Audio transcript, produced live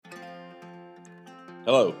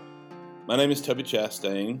Hello, my name is Toby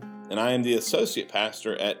Chastain, and I am the Associate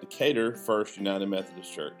Pastor at Decatur First United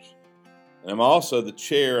Methodist Church. And I'm also the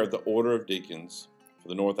Chair of the Order of Deacons for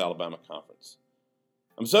the North Alabama Conference.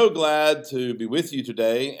 I'm so glad to be with you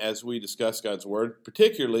today as we discuss God's Word,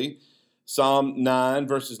 particularly Psalm 9,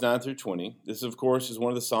 verses 9 through 20. This, of course, is one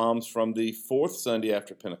of the Psalms from the fourth Sunday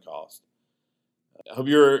after Pentecost. I hope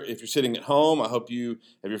if you're sitting at home, I hope you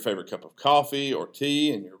have your favorite cup of coffee or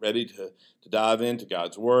tea and you're ready to dive into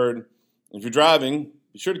God's Word. And if you're driving,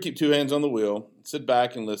 be sure to keep two hands on the wheel and sit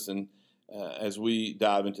back and listen as we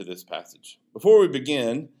dive into this passage. Before we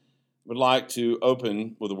begin, I would like to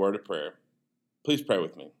open with a word of prayer. Please pray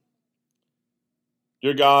with me.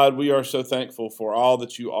 Dear God, we are so thankful for all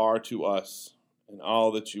that you are to us and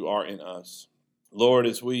all that you are in us. Lord,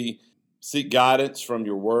 as we seek guidance from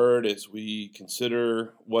your word, as we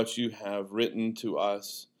consider what you have written to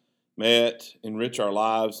us, may it enrich our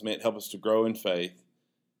lives, may it help us to grow in faith,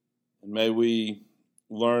 and may we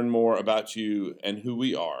learn more about you and who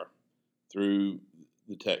we are through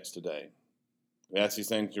the text today. We ask these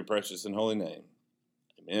things in your precious and holy name.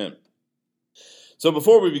 Amen. So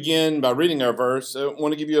before we begin by reading our verse, I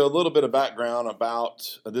want to give you a little bit of background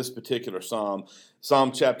about this particular psalm,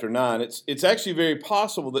 Psalm chapter 9. It's actually very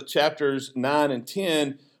possible that chapters 9 and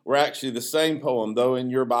 10 were actually the same poem, though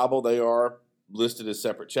in your Bible they are listed as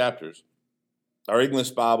separate chapters. Our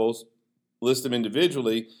English Bibles list them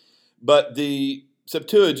individually, but the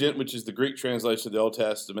Septuagint, which is the Greek translation of the Old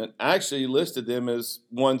Testament, actually listed them as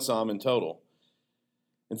one psalm in total.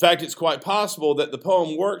 In fact, it's quite possible that the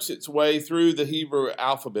poem works its way through the Hebrew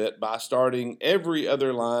alphabet by starting every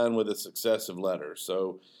other line with a successive letter.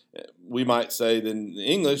 So we might say in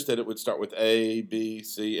English that it would start with A, B,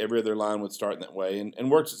 C. Every other line would start in that way and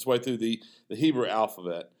works its way through the Hebrew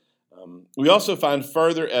alphabet. We also find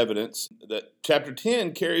further evidence that chapter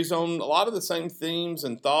 10 carries on a lot of the same themes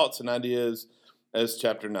and thoughts and ideas as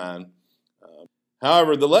chapter 9.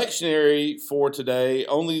 However, the lectionary for today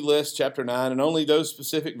only lists chapter 9 and only those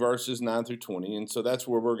specific verses 9 through 20, and so that's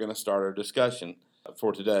where we're going to start our discussion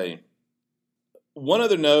for today. One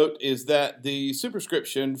other note is that the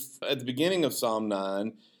superscription at the beginning of Psalm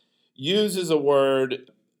 9 uses a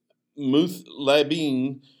word,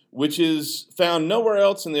 muthlabin, which is found nowhere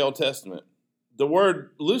else in the Old Testament. The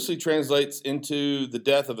word loosely translates into the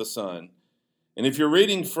death of a son. And if you're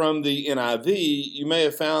reading from the NIV, you may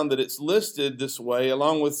have found that it's listed this way,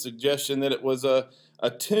 along with suggestion that it was a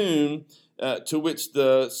tune to which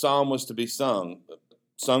the psalm was to be sung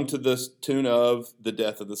to the tune of the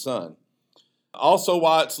death of the son. Also,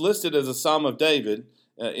 why it's listed as a Psalm of David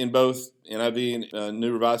in both NIV,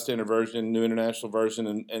 New Revised Standard Version, New International Version,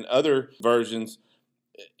 and other versions,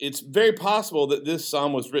 it's very possible that this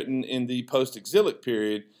psalm was written in the post-exilic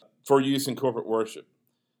period for use in corporate worship.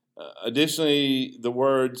 Additionally, the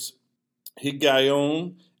words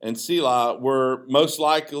Higgaion and Selah were most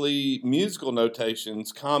likely musical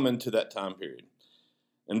notations common to that time period.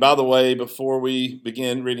 And by the way, before we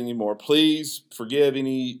begin reading any more, please forgive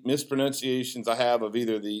any mispronunciations I have of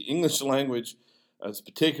either the English language,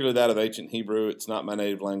 particularly that of ancient Hebrew. It's not my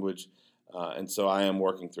native language, and so I am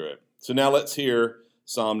working through it. So now let's hear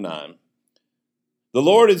Psalm 9. The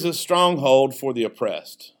Lord is a stronghold for the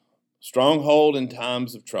oppressed, stronghold in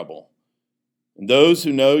times of trouble. And those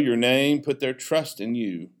who know your name put their trust in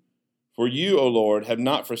you. For you, O Lord, have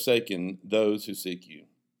not forsaken those who seek you.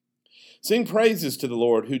 Sing praises to the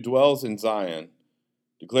Lord who dwells in Zion.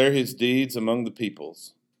 Declare his deeds among the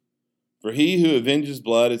peoples. For he who avenges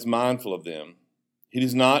blood is mindful of them. He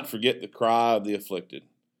does not forget the cry of the afflicted.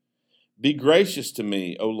 Be gracious to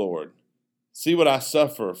me, O Lord. See what I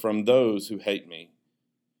suffer from those who hate me.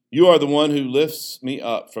 You are the one who lifts me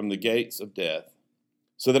up from the gates of death,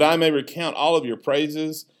 so that I may recount all of your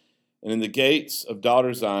praises, and in the gates of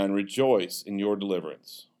daughter Zion rejoice in your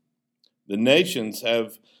deliverance. The nations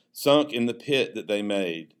have sunk in the pit that they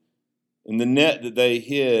made. In the net that they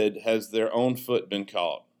hid has their own foot been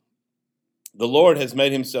caught. The Lord has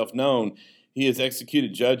made himself known. He has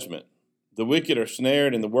executed judgment. The wicked are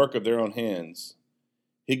snared in the work of their own hands.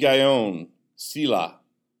 Higgaion, Selah.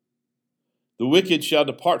 The wicked shall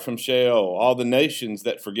depart from Sheol, all the nations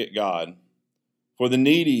that forget God. For the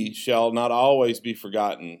needy shall not always be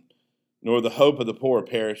forgotten, nor the hope of the poor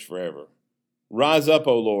perish forever. Rise up,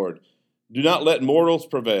 O Lord. Do not let mortals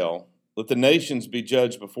prevail. Let the nations be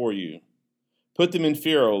judged before you. Put them in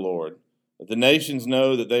fear, O Lord. Let the nations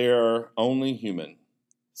know that they are only human.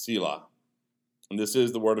 Selah. And this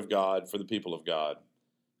is the word of God for the people of God.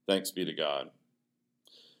 Thanks be to God.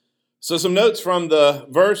 So some notes from the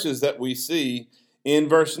verses that we see. In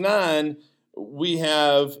verse 9, we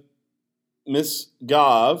have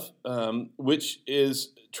Misgav, which is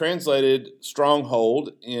translated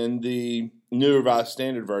stronghold in the New Revised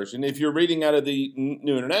Standard Version. If you're reading out of the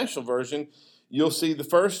New International Version, you'll see the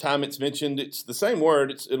first time it's mentioned, it's the same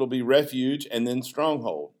word. It'll be refuge and then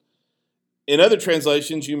stronghold. In other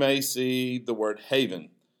translations, you may see the word haven.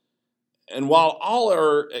 And while all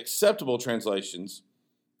are acceptable translations,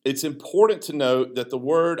 it's important to note that the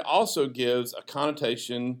word also gives a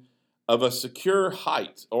connotation of a secure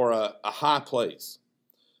height or a high place.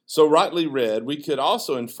 So rightly read, we could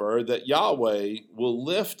also infer that Yahweh will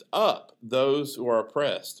lift up those who are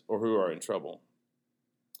oppressed or who are in trouble.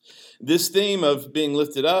 This theme of being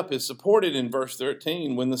lifted up is supported in verse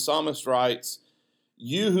 13 when the psalmist writes,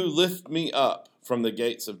 "You who lift me up from the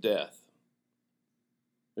gates of death."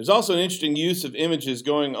 There's also an interesting use of images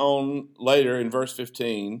going on later in verse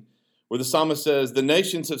 15, where the psalmist says, "The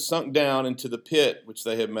nations have sunk down into the pit which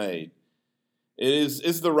they have made." It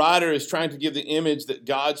is the writer is trying to give the image that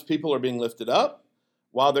God's people are being lifted up,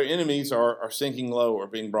 while their enemies are sinking low or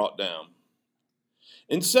being brought down.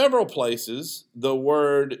 In several places, the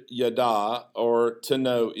word yada or to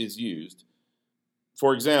know is used.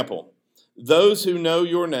 For example, those who know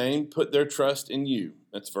your name put their trust in you.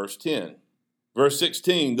 That's verse 10. Verse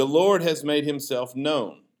 16, the Lord has made himself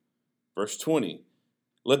known. Verse 20,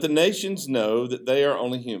 let the nations know that they are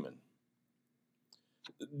only human.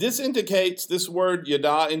 This word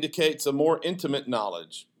yada indicates a more intimate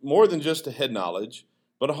knowledge, more than just a head knowledge,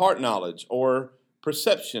 but a heart knowledge or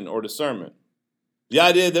perception or discernment. The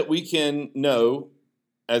idea that we can know,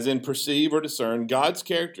 as in perceive or discern, God's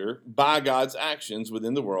character by God's actions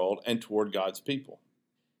within the world and toward God's people.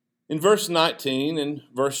 In verse 19 and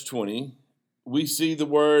verse 20, we see the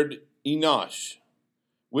word Enosh,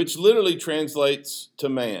 which literally translates to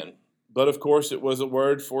man. But of course, it was a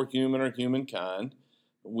word for human or humankind.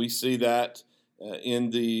 We see that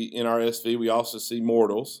in our NRSV. We also see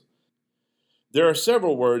mortals. There are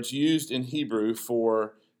several words used in Hebrew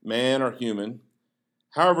for man or human.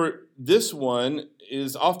 However, this one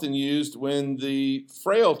is often used when the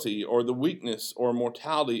frailty or the weakness or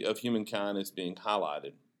mortality of humankind is being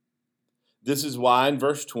highlighted. This is why in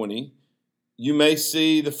verse 20, you may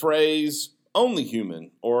see the phrase only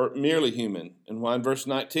human or merely human, and why in verse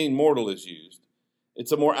 19, mortal is used.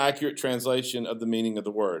 It's a more accurate translation of the meaning of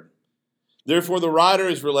the word. Therefore, the writer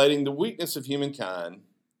is relating the weakness of humankind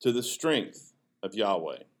to the strength of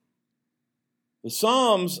Yahweh. The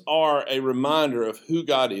Psalms are a reminder of who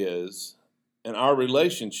God is and our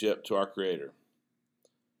relationship to our Creator.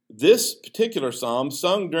 This particular psalm,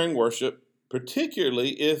 sung during worship,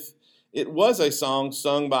 particularly if it was a song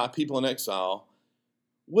sung by people in exile,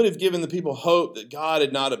 would have given the people hope that God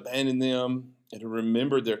had not abandoned them and had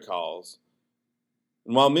remembered their cause.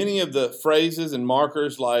 And while many of the phrases and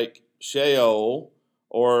markers like Sheol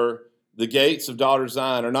or the gates of daughter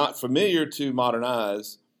Zion are not familiar to modern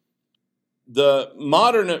eyes, the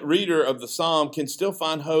modern reader of the psalm can still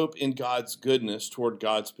find hope in God's goodness toward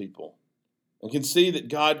God's people and can see that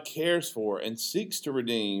God cares for and seeks to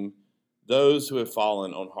redeem those who have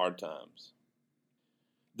fallen on hard times.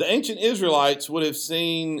 The ancient Israelites would have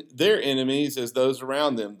seen their enemies as those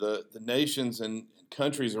around them, the nations and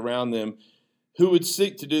countries around them who would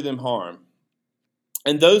seek to do them harm.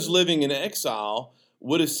 And those living in exile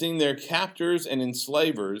would have seen their captors and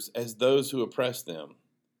enslavers as those who oppressed them.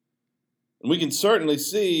 And we can certainly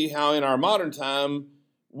see how in our modern time,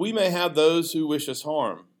 we may have those who wish us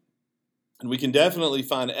harm. And we can definitely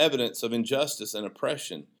find evidence of injustice and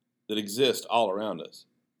oppression that exist all around us.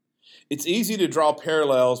 It's easy to draw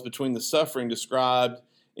parallels between the suffering described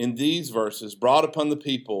in these verses brought upon the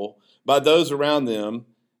people by those around them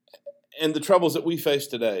and the troubles that we face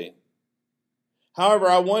today. However,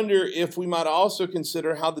 I wonder if we might also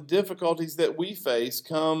consider how the difficulties that we face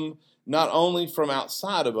come not only from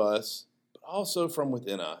outside of us, but also from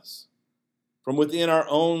within us, from within our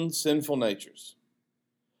own sinful natures.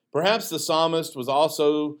 Perhaps the psalmist was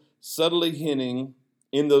also subtly hinting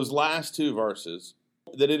in those last two verses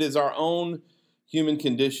that it is our own human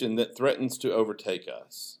condition that threatens to overtake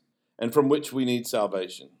us and from which we need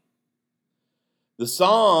salvation. The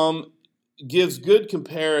psalm gives good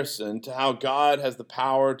comparison to how God has the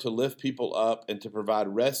power to lift people up and to provide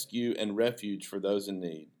rescue and refuge for those in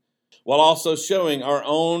need, while also showing our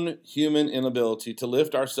own human inability to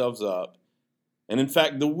lift ourselves up and, in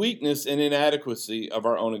fact, the weakness and inadequacy of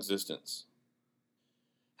our own existence.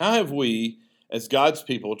 How have we, as God's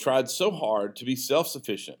people, tried so hard to be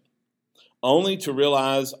self-sufficient, only to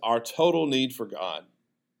realize our total need for God?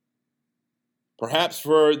 Perhaps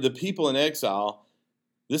for the people in exile,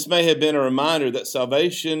 this may have been a reminder that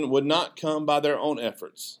salvation would not come by their own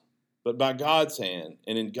efforts, but by God's hand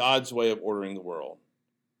and in God's way of ordering the world.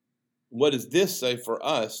 What does this say for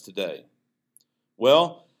us today?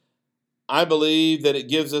 Well, I believe that it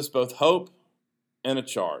gives us both hope and a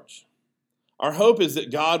charge. Our hope is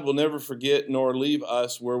that God will never forget nor leave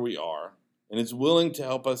us where we are, and is willing to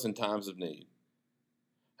help us in times of need.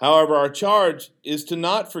 However, our charge is to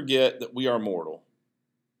not forget that we are mortal.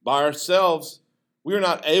 By ourselves, we are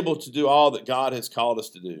not able to do all that God has called us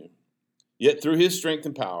to do. Yet through his strength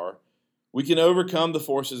and power, we can overcome the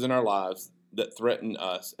forces in our lives that threaten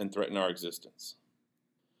us and threaten our existence.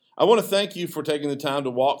 I want to thank you for taking the time to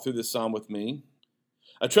walk through this psalm with me.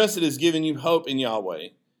 I trust it has given you hope in Yahweh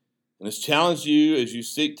and has challenged you as you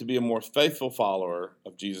seek to be a more faithful follower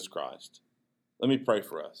of Jesus Christ. Let me pray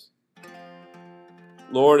for us.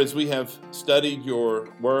 Lord, as we have studied your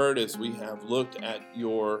word, as we have looked at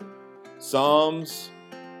your psalms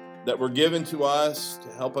that were given to us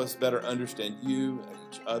to help us better understand you and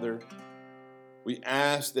each other, we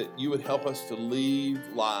ask that you would help us to lead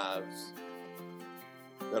lives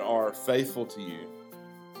that are faithful to you.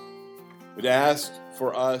 We'd ask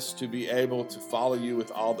for us to be able to follow you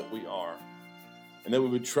with all that we are, and that we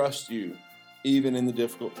would trust you even in the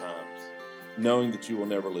difficult times, knowing that you will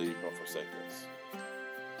never leave nor forsake us.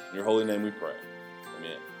 In your holy name we pray.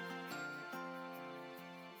 Amen.